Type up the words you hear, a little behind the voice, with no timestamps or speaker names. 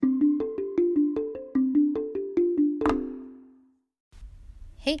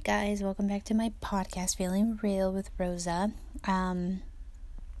Hey guys, welcome back to my podcast, Feeling Real with Rosa. I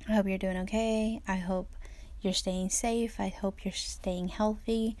hope you're doing okay. I hope you're staying safe. I hope you're staying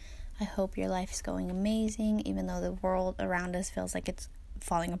healthy. I hope your life is going amazing, even though the world around us feels like it's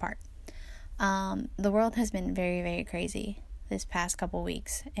falling apart. The world has been very, very crazy this past couple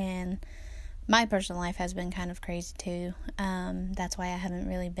weeks, and my personal life has been kind of crazy too. That's why I haven't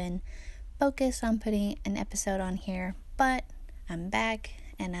really been focused on putting an episode on here, but I'm back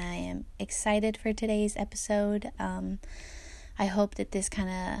and I am excited for today's episode. I hope that this kind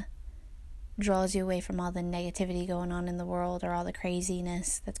of draws you away from all the negativity going on in the world or all the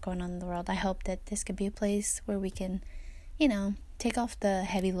craziness that's going on in the world. I hope that this could be a place where we can, take off the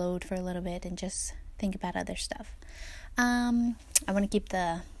heavy load for a little bit and just think about other stuff. I want to keep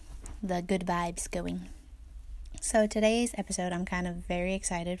the good vibes going. So today's episode I'm kind of very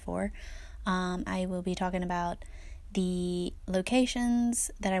excited for. I will be talking about the locations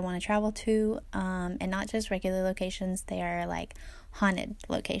that I want to travel to, and not just regular locations. They are like haunted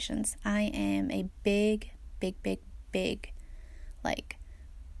locations. I am a big,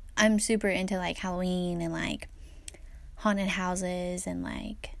 I'm super into like Halloween and like haunted houses and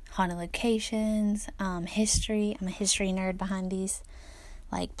like haunted locations, history. I'm a history nerd behind these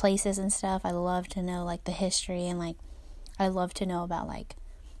like places and stuff. I love to know like the history, and like I love to know about like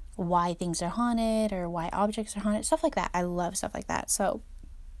why things are haunted or why objects are haunted, stuff like that. I love stuff like that. So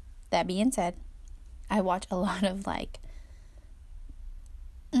that being said, I watch a lot of like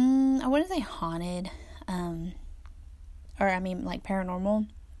I wouldn't say haunted, like paranormal.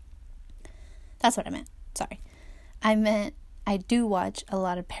 That's what I meant. Sorry. I do watch a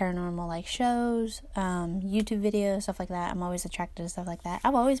lot of paranormal like shows, YouTube videos, stuff like that. I'm always attracted to stuff like that.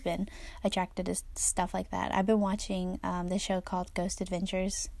 I've always been attracted to stuff like that. I've been watching this show called Ghost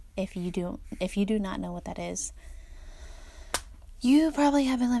Adventures. If you do not know what that is, you probably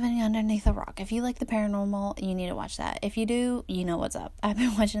have been living underneath a rock. If you like the paranormal, you need to watch that. If you do, you know what's up. I've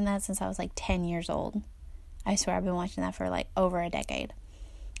been watching that since I was like 10 years old. I swear I've been watching that for like over a decade.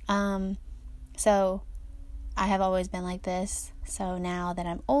 So I have always been like this. So now that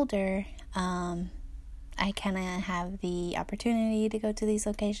I'm older, I kind of have the opportunity to go to these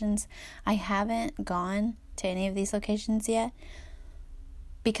locations. I haven't gone to any of these locations yet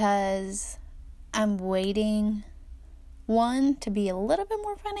because I'm waiting, one, to be a little bit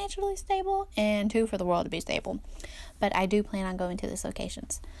more financially stable, and two, for the world to be stable. But I do plan on going to these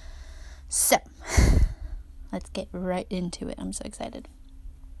locations. So, let's get right into it. I'm so excited.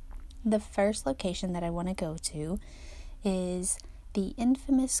 The first location that I want to go to is the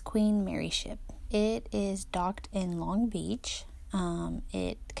infamous Queen Mary ship. It is docked in Long Beach.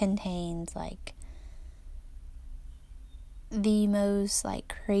 It contains like the most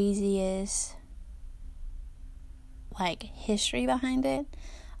like craziest like history behind it.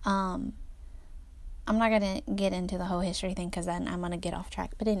 I'm not gonna get into the whole history thing because then I'm gonna get off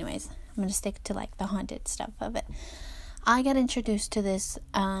track. But anyways, I'm gonna stick to like the haunted stuff of it. I got introduced to this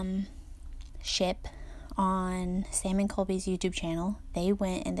ship on Sam and Colby's YouTube channel. They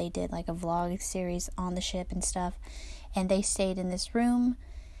went and they did like a vlog series on the ship and stuff, and they stayed in this room,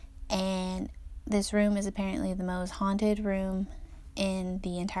 and this room is apparently the most haunted room in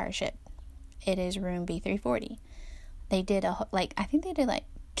the entire ship. It is room B340. They did I think they did like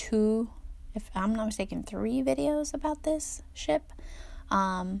 2, if I'm not mistaken, 3 videos about this ship.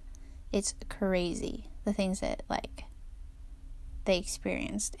 It's crazy the things that like they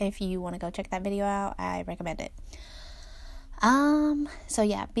experienced. If you want to go check that video out, I recommend it. So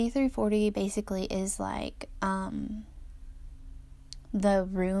yeah, B340 basically is like the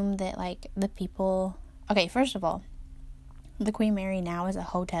room that like the people, okay, first of all, the Queen Mary now is a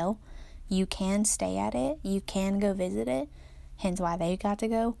hotel. You can stay at it, you can go visit it, hence why they got to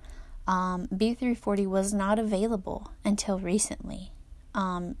go. B340 was not available until recently.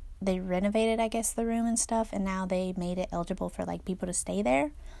 They renovated, I guess, the room and stuff, and now they made it eligible for like people to stay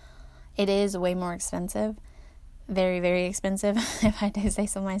there. It is way more expensive, very, very expensive, if I do say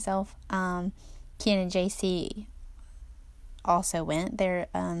so myself. Ken and JC also went. They're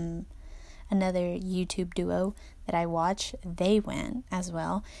another YouTube duo that I watch. They went as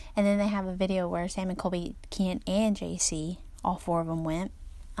well, and then they have a video where Sam and Colby, Ken and JC, all 4 of them went.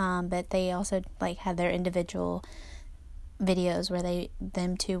 But they also like had their individual videos where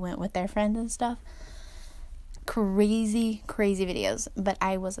them two went with their friends and stuff. Crazy videos, but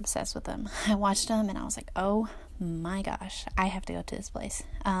I was obsessed with them. I watched them and I was like, oh my gosh, I have to go to this place.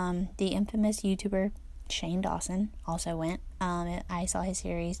 The infamous YouTuber Shane Dawson also went. I saw his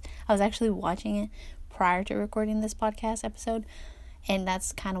series. I was actually watching it prior to recording this podcast episode, and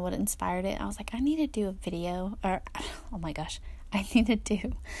that's kind of what inspired it. I was like, I need to do a video, or oh my gosh, I need to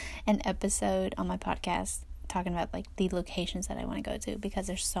do an episode on my podcast talking about like the locations that I want to go to, because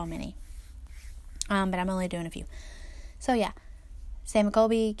there's so many. But I'm only doing a few. So yeah, Sam and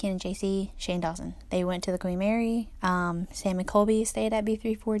Colby, Ken and JC, Shane Dawson. They went to the Queen Mary. Sam and Colby stayed at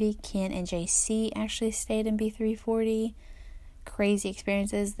B340. Ken and JC actually stayed in B340. Crazy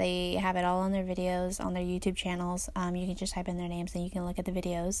experiences. They have it all on their videos, on their YouTube channels. You can just type in their names and you can look at the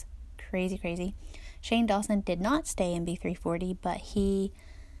videos. Crazy. Shane Dawson did not stay in B340, but he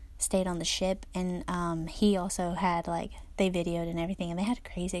stayed on the ship, and he also had, like, they videoed and everything, and they had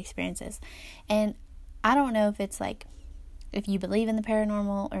crazy experiences. And I don't know if it's like, if you believe in the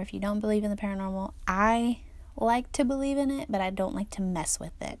paranormal or if you don't believe in the paranormal. I like to believe in it, but I don't like to mess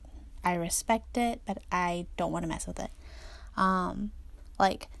with it. I respect it, but I don't want to mess with it.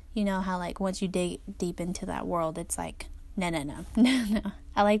 Like, you know how, like, once you dig deep into that world, it's like, no.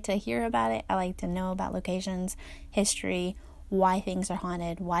 I like to hear about it. I like to know about locations, history, why things are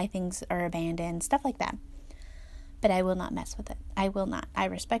haunted, why things are abandoned, stuff like that. But I will not mess with it. I will not. I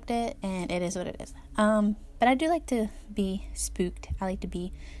respect it, and it is what it is. But I do like to be spooked. I like to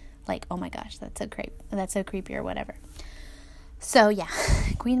be like, oh my gosh, that's so creepy or whatever. So yeah,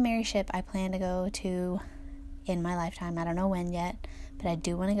 Queen Mary ship I plan to go to in my lifetime. I don't know when yet, but I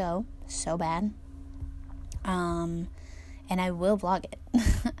do want to go so bad. And I will vlog it.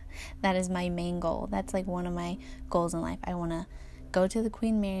 That is my main goal. That's like one of my goals in life. I want to go to the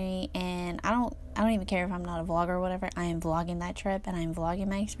Queen Mary, and I don't even care if I'm not a vlogger or whatever. I am vlogging that trip, and I'm vlogging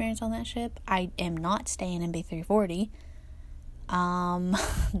my experience on that ship. I am not staying in B340.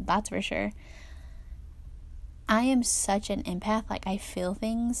 That's for sure. I am such an empath. Like, I feel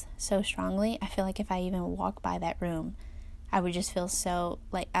things so strongly. I feel like if I even walk by that room, I would just feel so,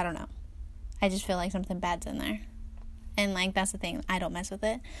 like, I don't know. I just feel like something bad's in there. And, like, that's the thing. I don't mess with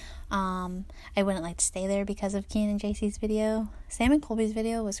it. I wouldn't like to stay there because of Ken and JC's video. Sam and Colby's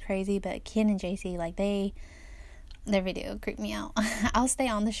video was crazy, but Ken and JC, like, their video creeped me out. I'll stay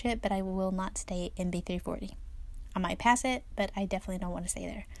on the ship, but I will not stay in B340. I might pass it, but I definitely don't want to stay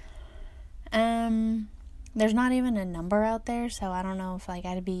there. There's not even a number out there, so I don't know if, like,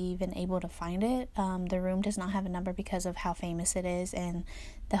 I'd be even able to find it. The room does not have a number because of how famous it is, and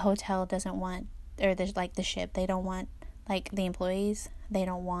the hotel doesn't want, or there's, like, the ship, they don't want, like, the employees, they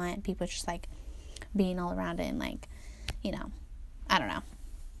don't want people just, like, being all around it and, like, you know, I don't know,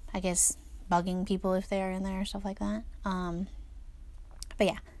 I guess bugging people if they're in there or stuff like that. But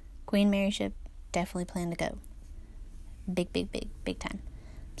yeah, Queen Mary ship, definitely plan to go. Big time.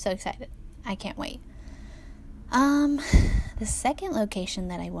 I'm so excited. I can't wait. The second location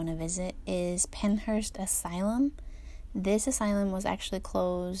that I want to visit is Penhurst Asylum. This asylum was actually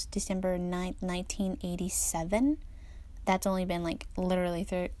closed December 9th, 1987. That's only been, like, literally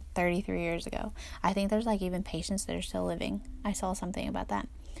 33 years ago. I think there's, like, even patients that are still living. I saw something about that.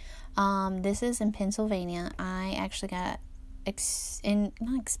 This is in Pennsylvania. I actually got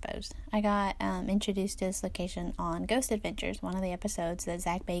I got introduced to this location on Ghost Adventures. One of the episodes that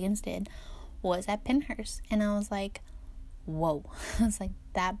Zach Bagans did was at Penhurst, and I was like, whoa. I was like,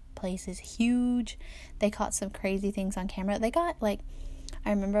 that place is huge. They caught some crazy things on camera. They got, like, I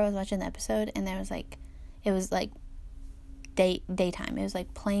remember I was watching the episode, and there was, like, it was, like, daytime. It was,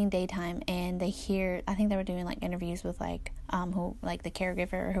 like, plain daytime, and they hear, I think they were doing, like, interviews with, like, who, like, the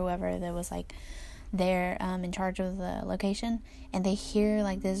caregiver or whoever that was, like, there, in charge of the location, and they hear,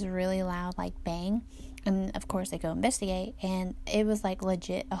 like, this really loud, like, bang, and, of course, they go investigate, and it was, like,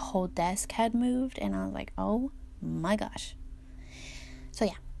 legit, a whole desk had moved, and I was like, oh my gosh. So,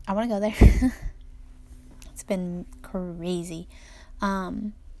 yeah, I want to go there. It's been crazy.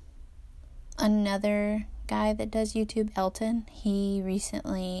 Another guy that does YouTube, Elton, he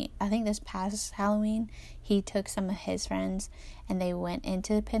recently, I think this past Halloween, he took some of his friends and they went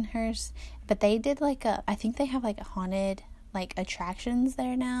into Penhurst, but they did like I think they have like a haunted, like, attractions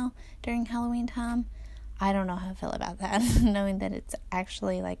there now during Halloween time. I don't know how I feel about that, knowing that it's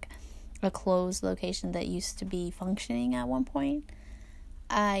actually like a closed location that used to be functioning at one point.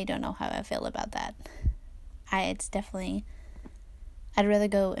 I don't know how I feel about that. It's definitely, I'd rather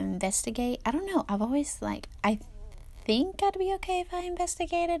go investigate. I don't know. I've always, like, I think I'd be okay if I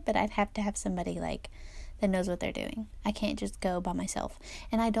investigated, but I'd have to have somebody, like, that knows what they're doing. I can't just go by myself.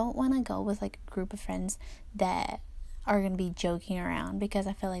 And I don't want to go with, like, a group of friends that are going to be joking around, because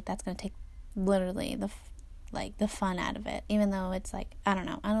I feel like that's going to take literally the fun out of it. Even though it's, like, I don't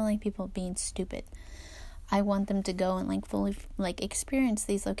know. I don't like people being stupid. I want them to go and, like, fully, like, experience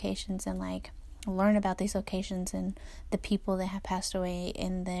these locations and, like, learn about these locations and the people that have passed away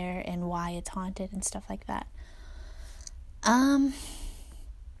in there and why it's haunted and stuff like that.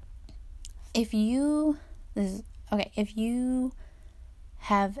 This is Okay, if you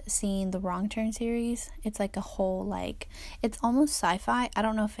have seen the Wrong Turn series, it's like a whole, like, it's almost sci-fi. I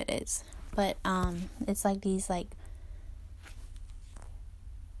don't know if it is, but it's like these, like,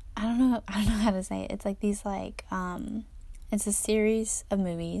 I don't know how to say it. It's like these, like, it's a series of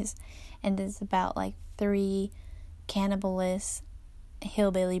movies, and it's about, like, 3 cannibalist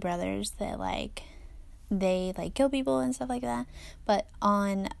hillbilly brothers that, like, they, like, kill people and stuff like that. But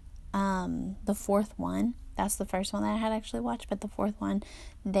on the 4th one, that's the first one that I had actually watched, but the 4th one,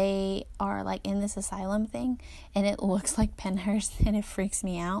 they are, like, in this asylum thing, and it looks like Penhurst, and it freaks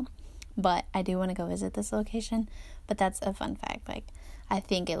me out. But I do want to go visit this location. But that's a fun fact. Like, I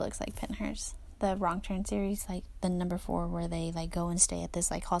think it looks like Penhurst. The Wrong Turn series, like the number 4, where they, like, go and stay at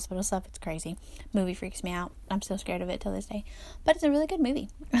this, like, hospital stuff. It's crazy. Movie freaks me out. I'm still scared of it till this day. But it's a really good movie.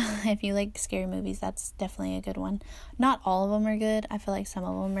 If you like scary movies, that's definitely a good one. Not all of them are good. I feel like some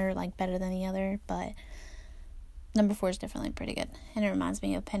of them are, like, better than the other. But number 4 is definitely pretty good. And it reminds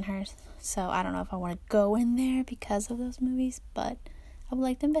me of Penhurst. So I don't know if I want to go in there because of those movies. But I would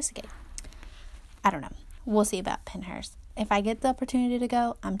like to investigate. I don't know. We'll see about Penhurst. If I get the opportunity to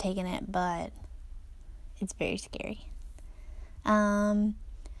go, I'm taking it, but it's very scary. The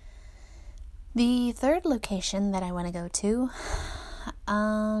 3rd location that I want to go to,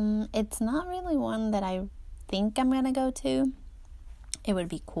 it's not really one that I think I'm going to go to. It would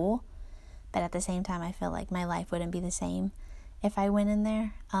be cool, but at the same time, I feel like my life wouldn't be the same if I went in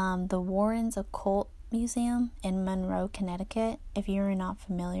there. The Warrens Occult Museum in Monroe, Connecticut. If you're not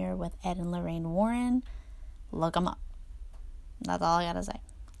familiar with Ed and Lorraine Warren, look them up. That's all I gotta say.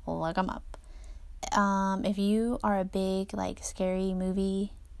 Look them up. If you are a big, like, scary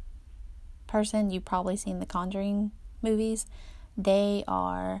movie person, you've probably seen the Conjuring movies. They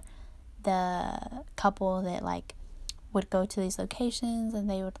are the couple that, like, would go to these locations, and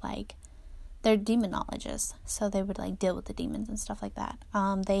they would, like, they're demonologists, so they would, like, deal with the demons and stuff like that.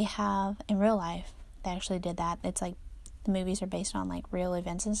 They have, in real life, they actually did that. It's like the movies are based on, like, real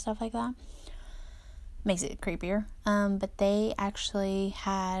events and stuff like that. Makes it creepier. But they actually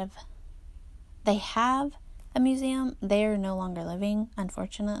have a museum. They're no longer living,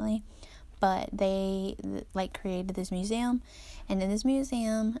 unfortunately, but they, like, created this museum, and in this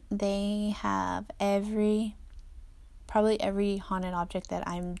museum they have probably every haunted object that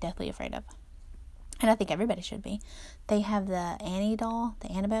I'm deathly afraid of, and I think everybody should be. They have the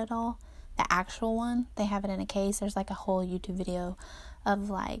Annabelle doll, the actual one. They have it in a case. There's, like, a whole YouTube video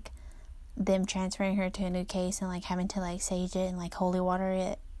of, like, them transferring her to a new case and, like, having to, like, sage it and, like, holy water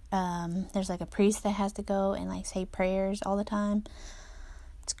it. There's, like, a priest that has to go and, like, say prayers all the time.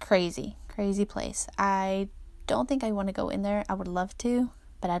 It's crazy place. I don't think I want to go in there. I would love to,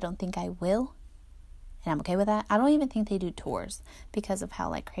 but I don't think I will, and I'm okay with that. I don't even think they do tours because of how,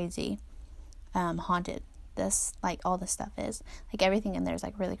 like, crazy haunted this, like, all this stuff is. Like, everything in there is,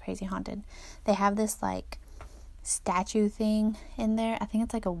 like, really crazy haunted. They have this, like, statue thing in there. I think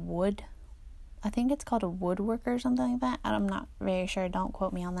it's like I think it's called a woodworker or something like that. I'm not very sure. Don't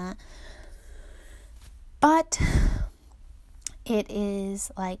quote me on that. But it is,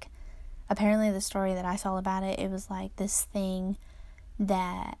 like, apparently the story that I saw about it, it was, like, this thing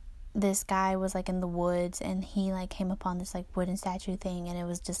that this guy was, like, in the woods, and he, like, came upon this, like, wooden statue thing, and it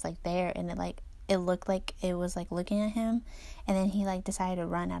was just, like, there, and it looked like it was, like, looking at him. And then he, like, decided to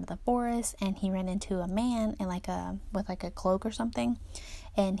run out of the forest, and he ran into a man in, like, with, like, a cloak or something.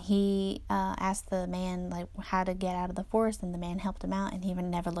 And he asked the man, like, how to get out of the forest, and the man helped him out, and he even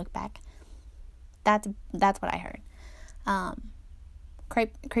never looked back. That's what I heard.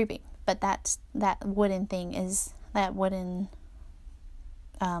 Creepy. But that wooden thing is, that wooden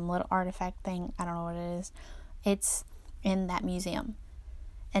little artifact thing, I don't know what it is. It's in that museum.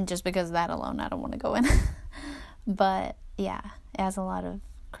 And just because of that alone, I don't want to go in. But, yeah, it has a lot of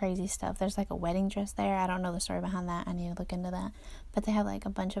crazy stuff. There's, like, a wedding dress there. I don't know the story behind that. I need to look into that. But they have, like, a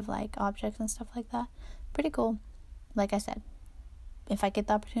bunch of, like, objects and stuff like that. Pretty cool. Like I said, if I get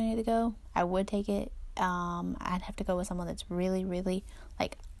the opportunity to go, I would take it. I'd have to go with someone that's really, really,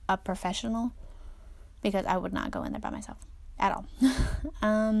 like, a professional, because I would not go in there by myself at all.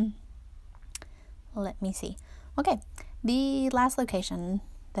 Let me see. Okay, the last location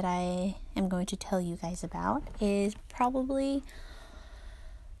that I am going to tell you guys about is probably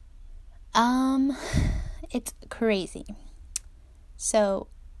it's crazy. So,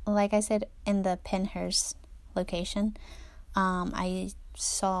 like I said, in the Penhurst location, I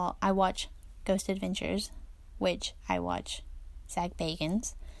watch Ghost Adventures, which I watch Zach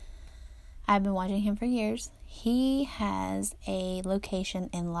Bagans. I've been watching him for years. He has a location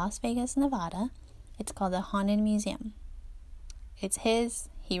in Las Vegas, Nevada. It's called the Haunted Museum. It's his.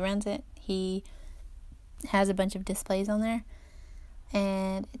 He runs it. He has a bunch of displays on there,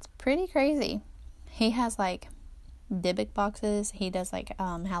 and it's pretty crazy. He has like Dybbuk boxes. He does like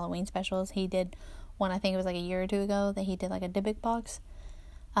Halloween specials. He did one, I think it was like a year or two ago, that he did like a Dybbuk box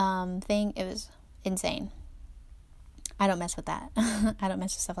thing. It was insane. I don't mess with that. I don't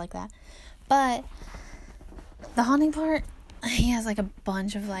mess with stuff like that. But the haunting part, he has like a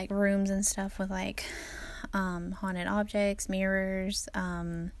bunch of like rooms and stuff with like haunted objects, mirrors,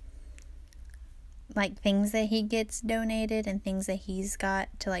 like things that he gets donated and things that he's got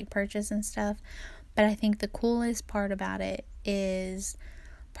to like purchase and stuff. But I think the coolest part about it is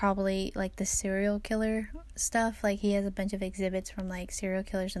probably like the serial killer stuff. Like he has a bunch of exhibits from like serial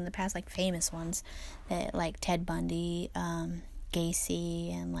killers in the past, like famous ones, that like Ted Bundy,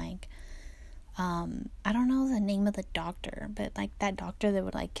 Gacy, and like I don't know the name of the doctor, but like that doctor that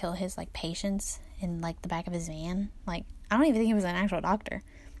would like kill his like patients in like the back of his van. Like I don't even think he was an actual doctor.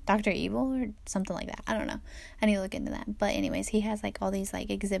 Dr. Evil or something like that. I don't know. I need to look into that. But anyways, he has like all these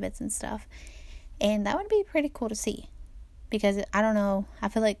like exhibits and stuff. And that would be pretty cool to see. Because I don't know, I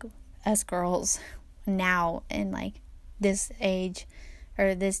feel like us girls now in like this age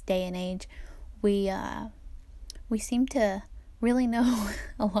or this day and age, we seem to really know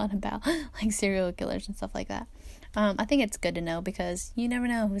a lot about like serial killers and stuff like that. I think it's good to know because you never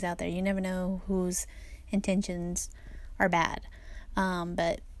know who's out there. You never know whose intentions are bad.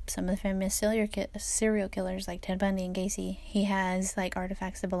 But some of the famous serial killers like Ted Bundy and Gacy, he has like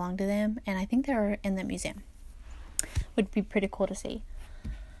artifacts that belong to them, and I think they're in the museum. Would be pretty cool to see.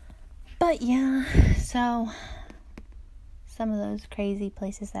 But yeah, so some of those crazy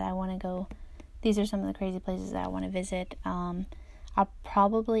places that I want to go, these are some of the crazy places that I want to visit. I'll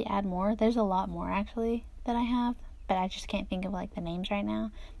probably add more. There's a lot more actually that I have, but I just can't think of like the names right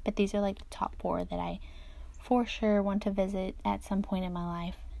now. But these are like the top 4 that I for sure want to visit at some point in my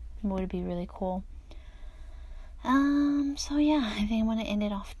life. It would be really cool. So yeah, I think I want to end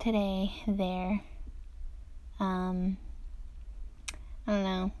it off today there. I don't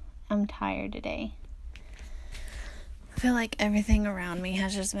know. I'm tired today. I feel like everything around me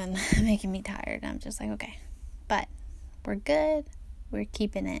has just been making me tired. I'm just like, okay. But we're good. We're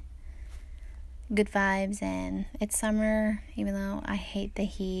keeping it. Good vibes, and it's summer, even though I hate the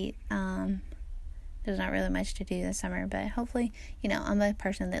heat. There's not really much to do this summer, but hopefully, I'm a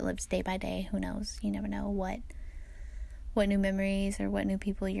person that lives day by day. Who knows? You never know what new memories or what new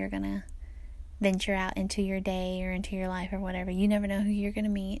people you're gonna venture out into your day or into your life or whatever. You never know who you're gonna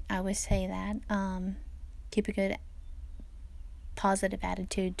meet. I always say that. Keep a good, positive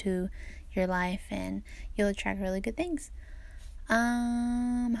attitude to your life, and you'll attract really good things.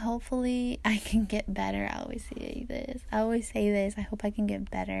 Hopefully I can get better. I always say this. I hope I can get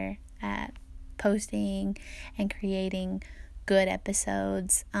better at posting and creating good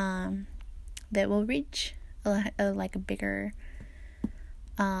episodes that will reach a bigger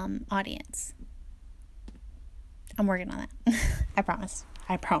audience. I'm working on that. I promise.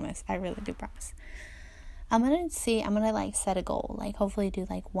 I really do promise. I'm gonna set a goal, hopefully do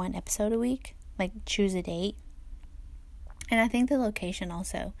 1 episode a week, choose a date. And I think the location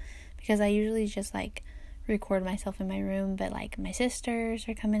also, because I usually just record myself in my room, but my sisters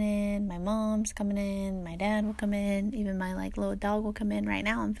are coming in, my mom's coming in, my dad will come in, even my little dog will come in. Right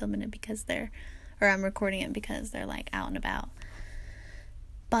now I'm filming it I'm recording it because they're out and about.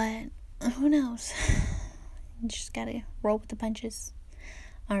 But who knows? You just gotta roll with the punches.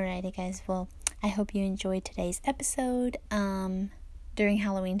 Alrighty guys, well, I hope you enjoyed today's episode. During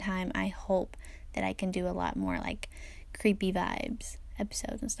Halloween time, I hope that I can do a lot more creepy vibes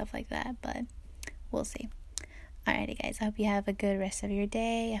episodes and stuff like that, but we'll see. Alrighty guys, I hope you have a good rest of your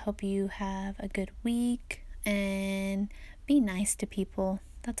day. I hope you have a good week, and be nice to people.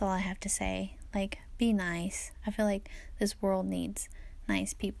 That's all I have to say. Be nice. I feel like this world needs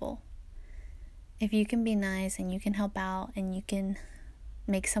nice people. If you can be nice and you can help out and you can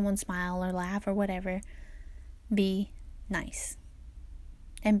make someone smile or laugh or whatever, be nice.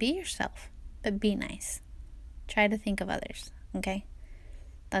 And be yourself, but be nice. Try to think of others, okay?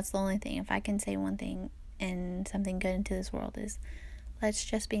 That's the only thing. If I can say one thing and something good into this world is, let's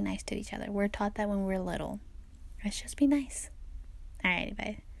just be nice to each other. We're taught that when we're little. Let's just be nice.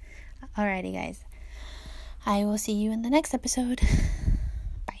 Alrighty, guys. I will see you in the next episode.